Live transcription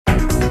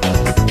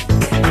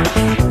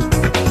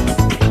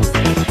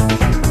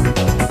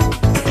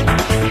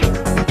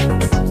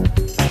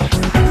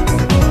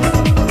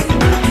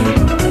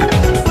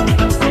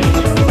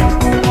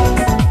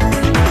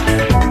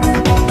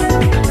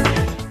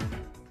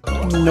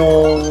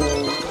No.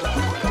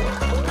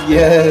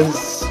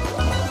 Yes.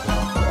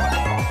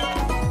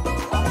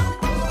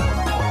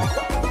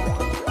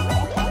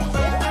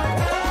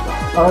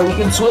 Oh, you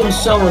can swim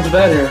so much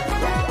better. Yeah.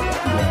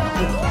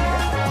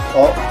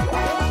 Oh.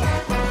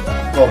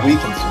 Well, we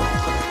can swim.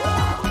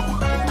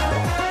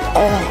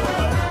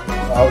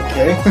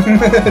 Okay.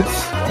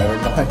 Never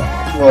mind.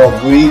 Well,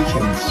 we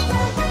can swim.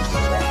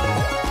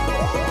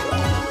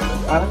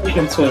 I think we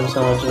can swim so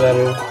much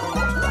better.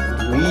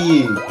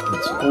 We can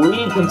swim. We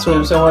can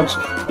swim so much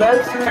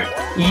better.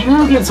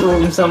 You can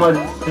swim so much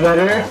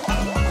better.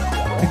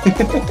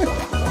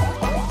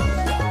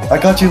 I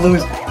got you,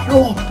 Louis.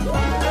 No.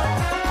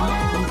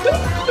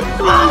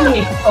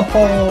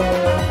 Oh.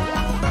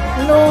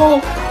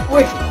 No.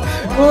 Wait.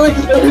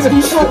 It's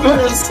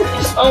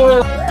because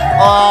oh.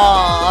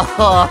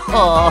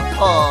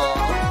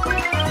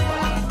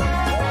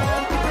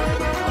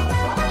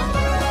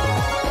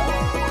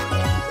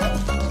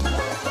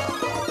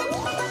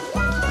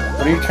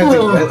 What are you trying to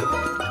get?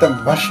 The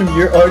mushroom?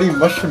 You're already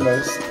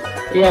mushroomized.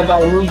 Yeah,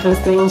 but I need the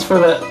things for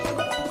the...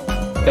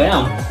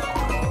 Damn.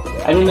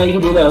 I didn't know you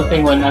could do that with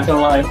Penguin, not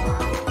gonna lie.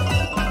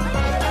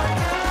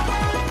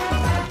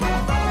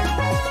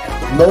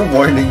 No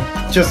warning.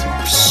 Just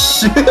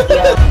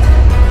Yeah.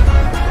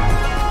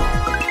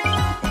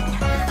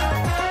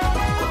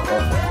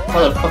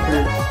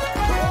 Motherfucker.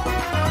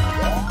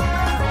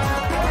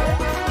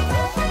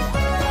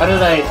 How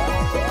did I...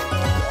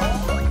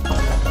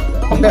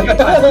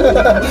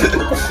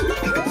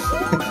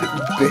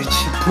 Bitch,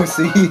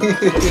 pussy.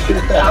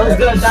 I was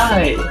gonna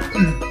die.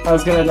 I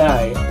was gonna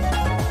die.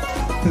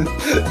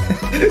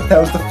 That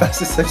was the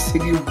fastest I've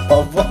seen you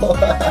bubble.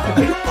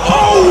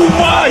 Oh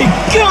my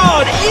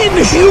god!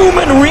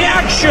 Inhuman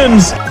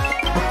reactions!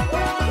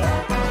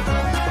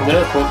 Is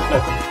there a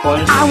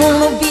coin? I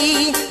wanna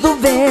be the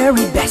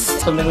very best.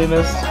 Something we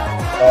missed?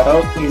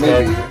 Oh, he's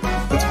maybe. dead.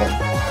 That's fine.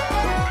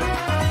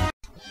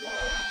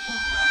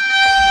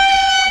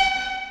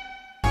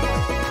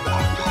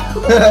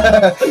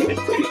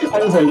 I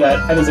deserve that.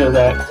 I deserve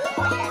that.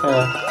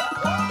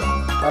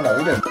 Oh no,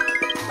 we didn't.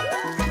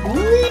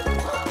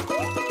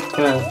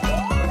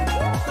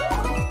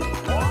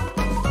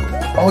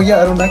 Oh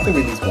yeah, I don't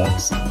activate these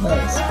blocks.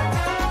 Nice.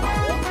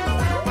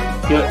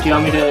 Do you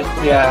want me to?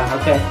 Yeah,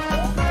 okay.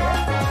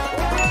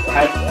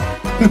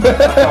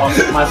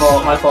 My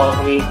fault.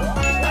 I mean...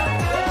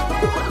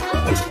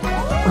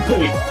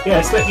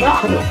 Yeah, split me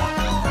off.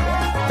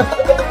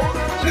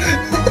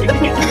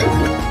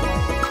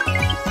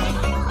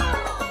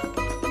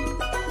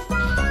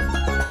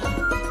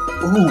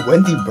 Ooh,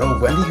 Wendy, bro.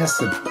 Wendy has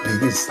the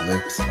biggest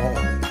lips. Oh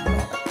no.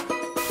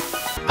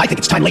 I think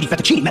it's time Lady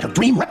Fettuccine met her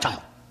dream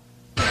reptile.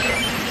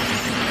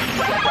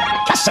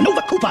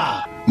 Casanova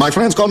Koopa! My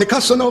friends call me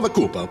Casanova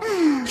Koopa.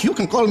 You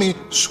can call me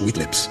Sweet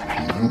Lips.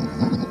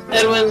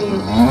 Edwin,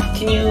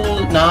 can you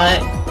not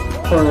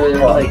for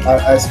like?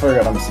 I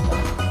forgot I'm smart.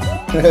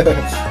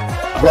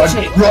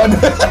 Shit. Run!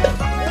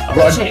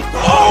 Run! Shit.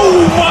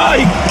 Oh my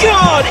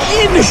god!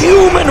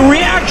 Inhuman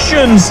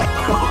reactions!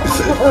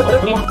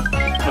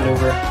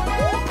 Maneuver.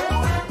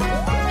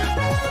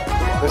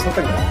 There's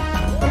nothing wrong.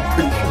 I'm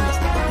pretty sure it's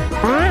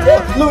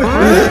Louis!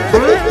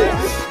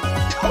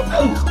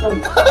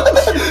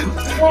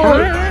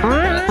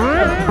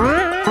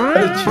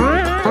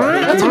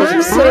 That's what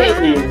you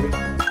saying.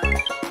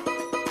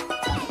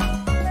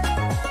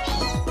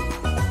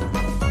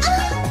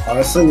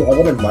 Honestly, I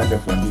wouldn't mind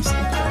if Wendy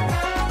sneaked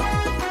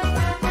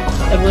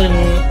Edwin.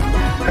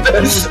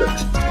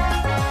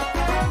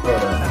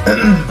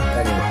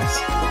 anyways.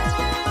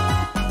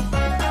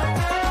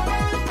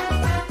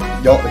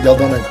 Y'all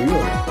don't agree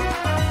with it?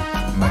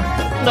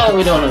 No,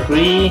 we don't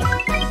agree.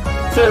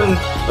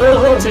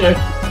 Here.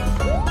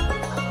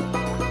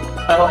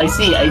 Oh, I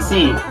see. Is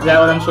that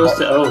what I'm supposed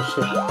to? Oh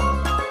shit.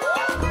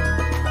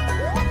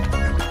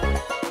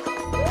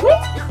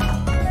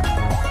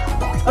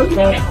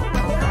 Okay.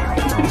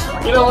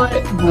 You know what?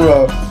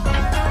 Bro.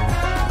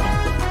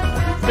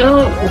 No.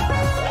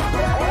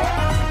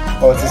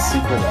 Oh, it's a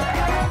secret.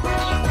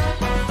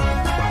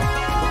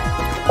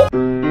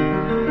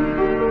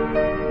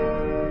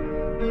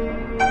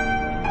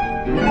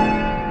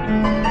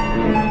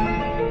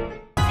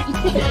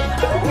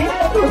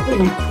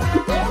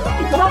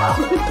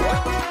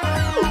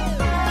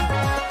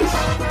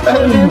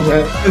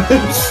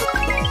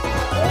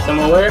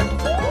 Somewhere?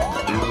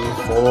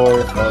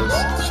 4 cars.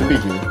 Should be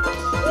here.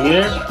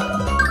 Here?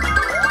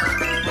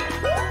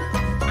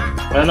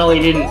 I don't know, he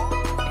didn't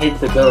hit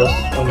the ghost.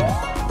 Oh,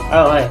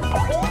 hi.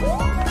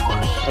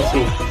 I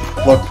see.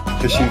 Look,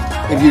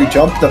 if you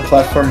jump, the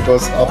platform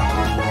goes up.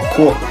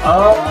 Cool.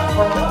 Oh.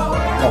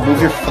 Now move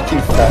your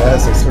fucking fat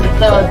ass, I swear to I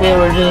God. thought they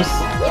were just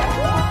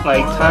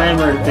like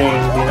timer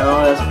things, you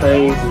know? That's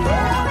crazy.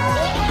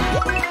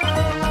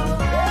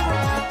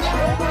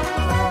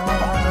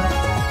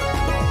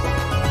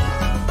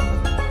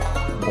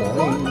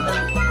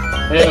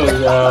 There we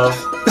go.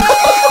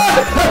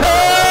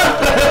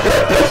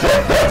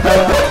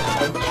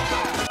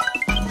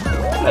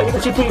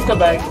 Could you please come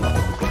back?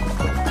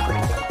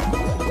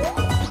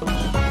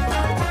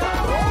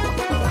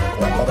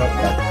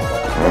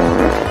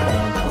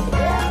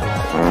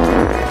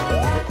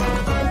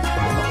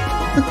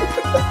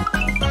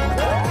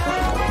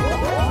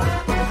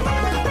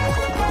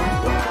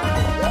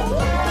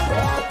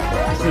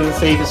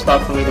 safest spot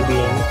for me to be in.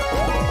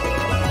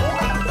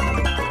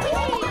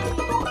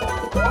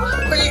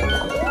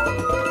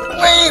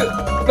 Wait!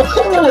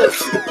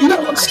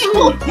 No,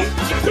 school!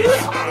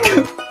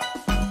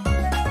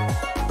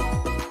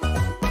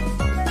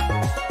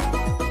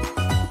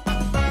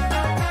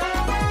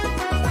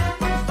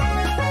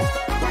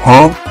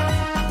 Huh?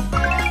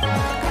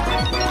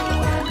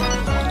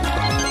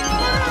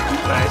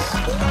 Nice.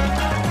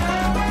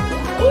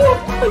 Oh,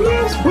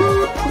 yes, bro!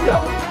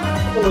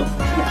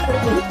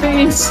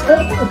 Face!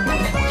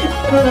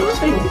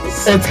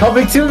 It's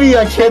coming to me,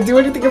 I can't do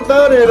anything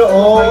about it!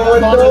 Oh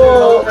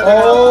no!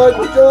 Oh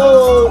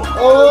no!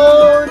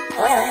 Oh!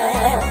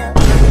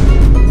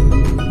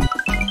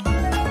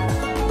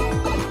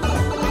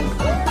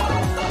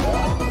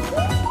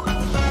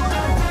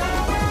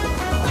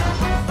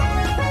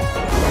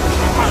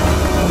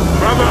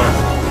 Brother,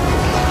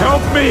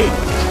 help me!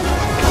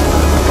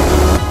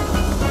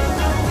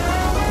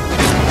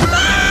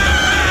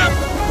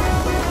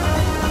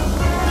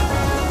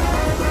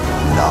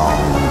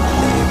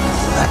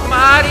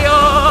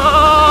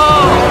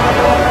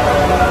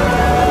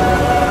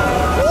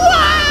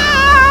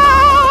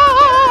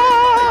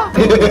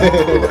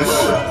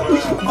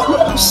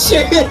 Oh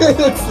shit!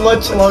 It's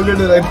much longer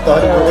than I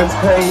thought it was. That's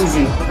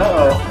crazy.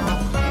 Uh-oh.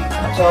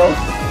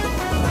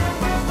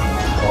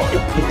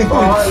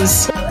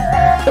 Boss.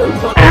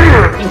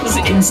 It was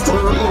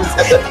instantly.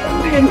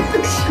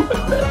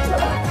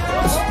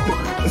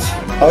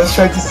 I was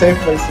trying to save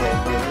myself.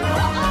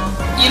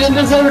 You didn't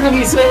deserve to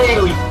be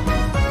saved!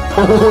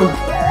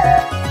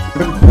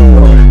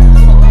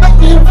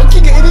 You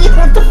fucking idiot!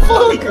 What the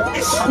fuck?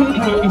 I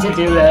didn't mean to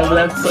do that, but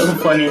that's so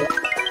funny.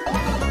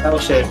 Oh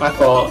shit, my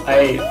fault. What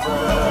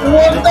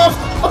the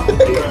fuck?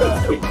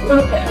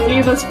 I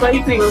knew the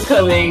spike thing was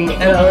coming,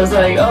 and I was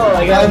like, oh,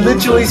 I gotta I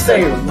literally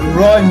say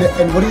run,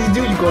 and what do?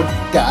 You go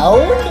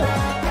down?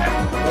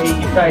 You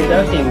try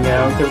ducking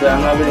now, because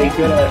I'm not really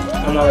good at,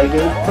 I'm not like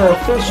good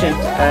proficient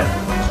at.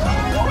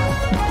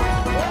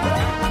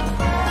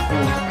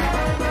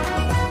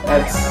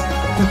 That's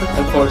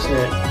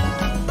unfortunate.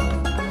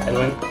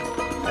 Edwin?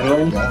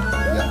 Edwin?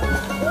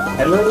 Yeah.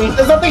 Edwin?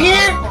 There's nothing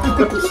here!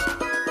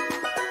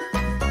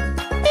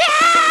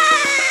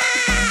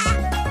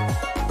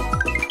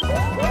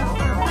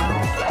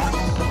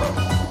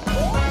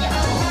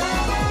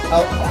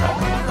 Oh.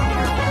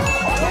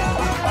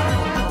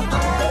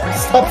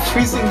 Stop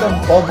freezing the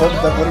bomb up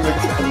that would have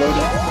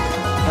exploded.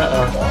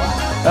 Uh-oh.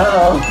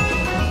 Uh-oh.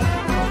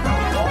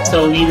 So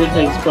we needed to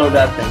explode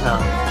that thing, huh?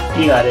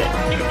 You got it.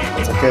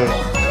 It's okay.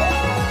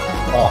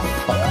 Oh,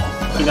 fuck.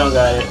 You don't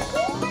got it.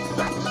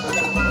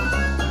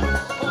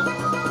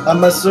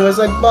 I'm a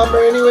suicide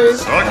bomber anyways.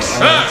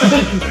 Success!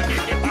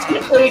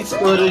 I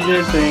exploded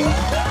your thing.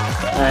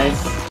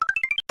 Nice.